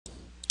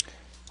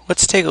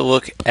Let's take a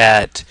look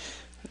at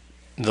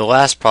the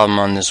last problem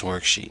on this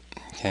worksheet.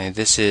 Okay,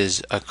 this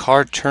is a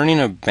car turning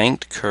a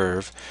banked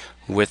curve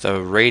with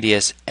a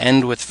radius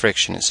and with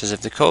friction. It says if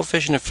the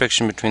coefficient of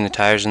friction between the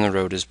tires and the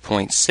road is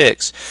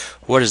 0.6,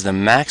 what is the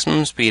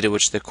maximum speed at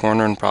which the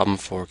corner in problem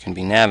 4 can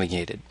be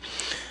navigated?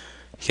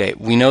 Okay,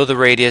 we know the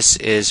radius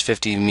is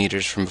 50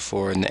 meters from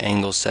before and the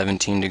angle is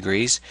 17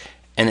 degrees.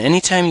 And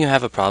anytime you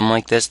have a problem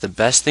like this, the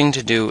best thing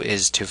to do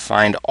is to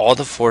find all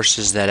the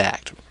forces that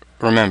act.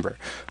 Remember,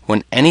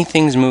 when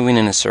anything's moving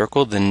in a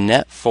circle, the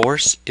net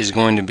force is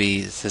going to be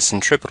the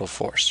centripetal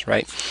force,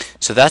 right?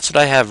 So that's what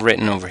I have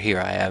written over here.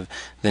 I have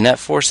the net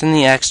force in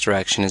the x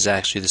direction is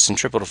actually the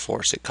centripetal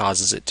force. It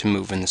causes it to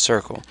move in the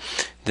circle.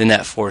 The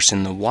net force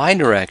in the y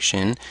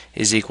direction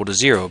is equal to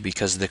 0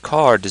 because the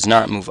car does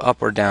not move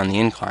up or down the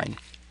incline.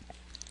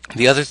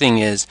 The other thing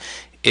is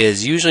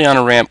usually on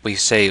a ramp we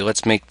say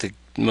let's make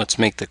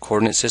the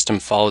coordinate system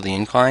follow the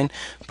incline,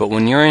 but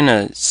when you're in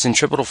a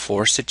centripetal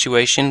force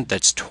situation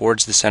that's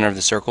towards the center of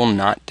the circle,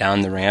 not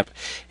down the ramp,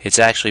 it's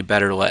actually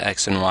better to let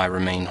x and y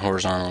remain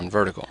horizontal and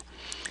vertical.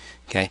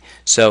 Okay,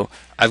 so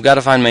I've got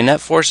to find my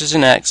net forces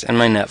in x and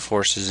my net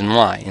forces in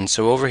y, and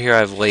so over here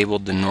I've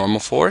labeled the normal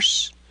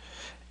force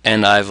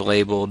and I've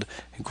labeled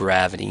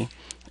gravity.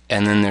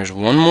 And then there's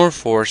one more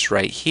force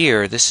right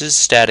here. This is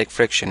static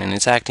friction, and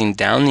it's acting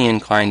down the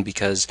incline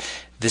because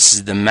this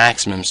is the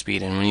maximum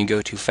speed, and when you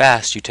go too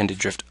fast you tend to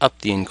drift up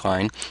the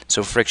incline,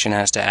 so friction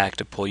has to act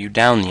to pull you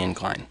down the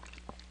incline.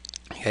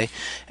 Okay,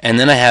 and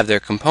then I have their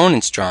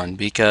components drawn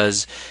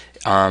because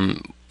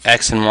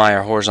x and y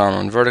are horizontal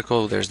and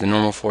vertical. There's the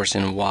normal force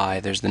in y,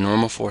 there's the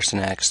normal force in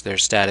x,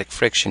 there's static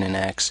friction in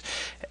x,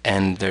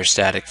 and there's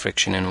static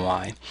friction in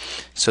y.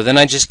 So then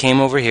I just came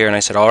over here and I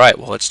said, alright,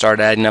 well, let's start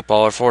adding up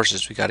all our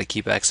forces. We got to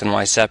keep x and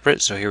y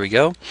separate, so here we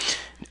go.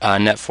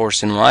 Net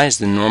force in y is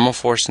the normal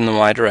force in the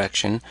y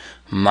direction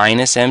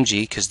minus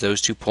mg, because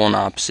those two pull in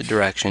opposite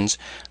directions,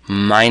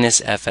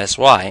 minus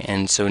fsy,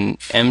 and so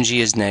mg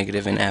is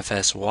negative and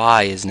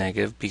fsy is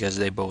negative because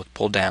they both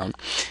pull down,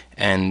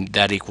 and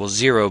that equals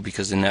 0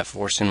 because the net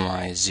force in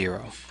y is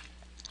 0.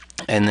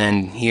 And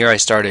then here I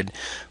started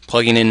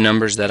plugging in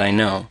numbers that I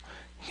know.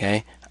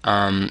 Okay,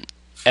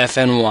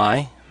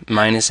 Fny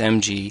minus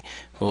mg,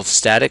 well,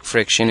 static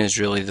friction is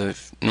really the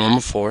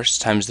normal force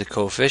times the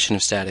coefficient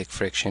of static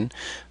friction,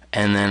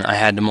 and then I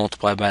had to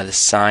multiply by the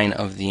sine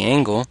of the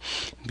angle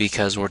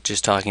because we're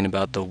just talking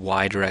about the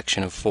y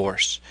direction of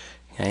force.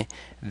 Okay,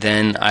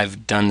 then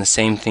I've done the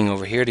same thing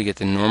over here to get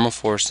the normal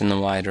force in the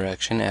y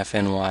direction,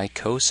 Fny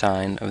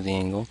cosine of the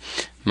angle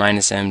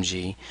minus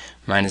mg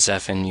minus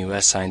Fnu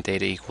s sine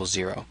theta equals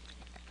 0.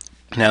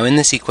 Now in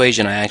this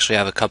equation I actually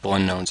have a couple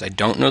unknowns. I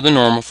don't know the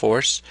normal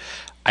force,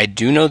 I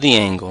do know the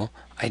angle,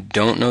 I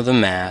don't know the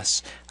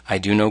mass, I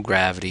do know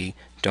gravity,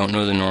 don't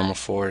know the normal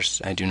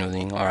force, I do know the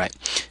angle. Alright,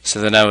 so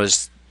then I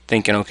was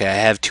thinking, okay, I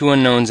have two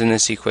unknowns in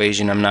this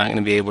equation, I'm not going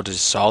to be able to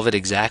solve it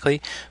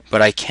exactly,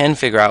 but I can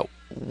figure out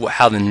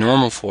how the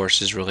normal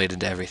force is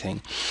related to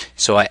everything.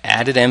 So I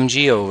added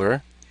mg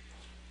over,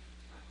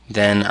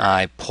 then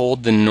I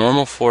pulled the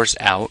normal force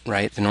out,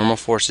 right? The normal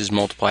force is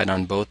multiplied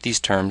on both these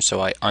terms,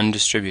 so I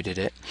undistributed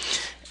it.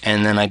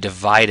 And then I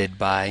divided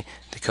by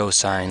the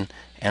cosine,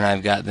 and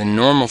I've got the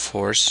normal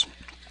force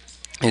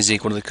is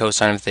equal to the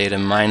cosine of theta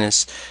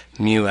minus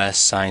mu s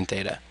sine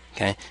theta.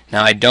 Okay?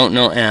 Now I don't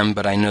know m,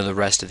 but I know the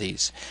rest of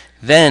these.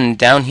 Then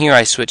down here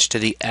I switch to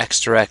the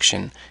x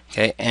direction.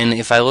 Okay? And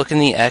if I look in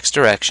the x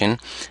direction,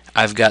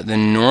 I've got the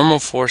normal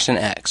force in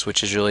x,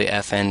 which is really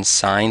Fn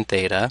sine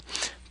theta,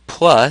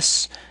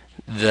 plus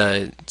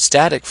the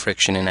static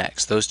friction in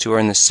x. Those two are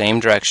in the same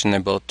direction, they're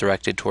both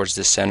directed towards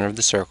the center of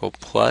the circle,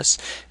 plus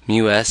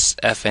mu s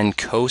Fn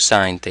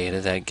cosine theta,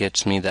 that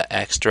gets me the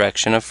x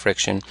direction of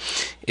friction,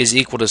 is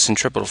equal to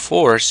centripetal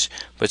force,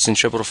 but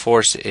centripetal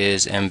force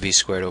is mv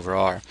squared over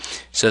r.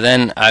 So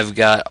then I've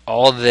got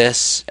all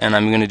this, and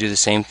I'm going to do the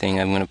same thing.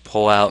 I'm going to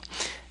pull out,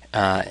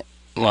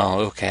 well,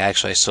 okay,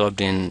 actually I subbed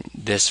in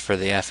this for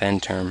the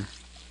Fn term,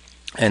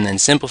 and then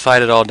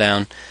simplified it all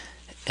down,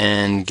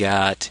 and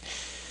got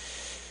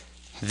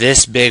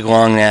this big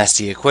long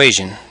nasty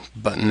equation,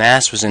 but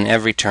mass was in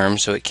every term,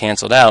 so it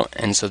canceled out,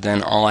 and so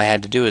then all I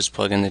had to do is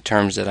plug in the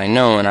terms that I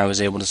know, and I was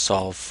able to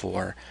solve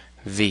for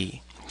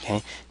v.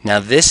 Okay? Now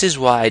this is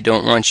why I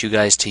don't want you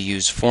guys to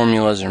use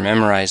formulas or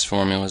memorize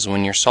formulas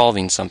when you're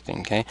solving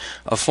something. Okay?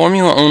 A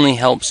formula only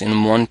helps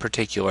in one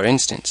particular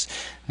instance.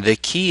 The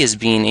key is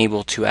being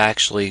able to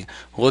actually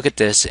look at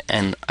this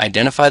and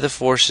identify the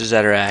forces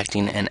that are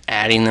acting and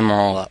adding them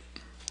all up.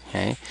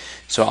 Okay?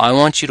 So I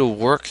want you to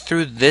work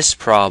through this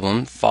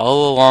problem,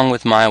 follow along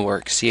with my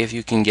work, see if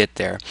you can get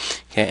there.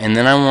 Okay? And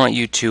then I want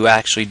you to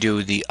actually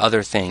do the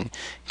other thing.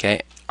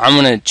 Okay? I'm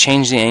going to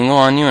change the angle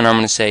on you, and I'm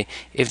going to say,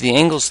 if the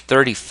angle's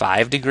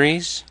 35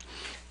 degrees,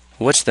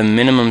 what's the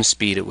minimum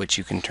speed at which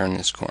you can turn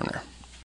this corner?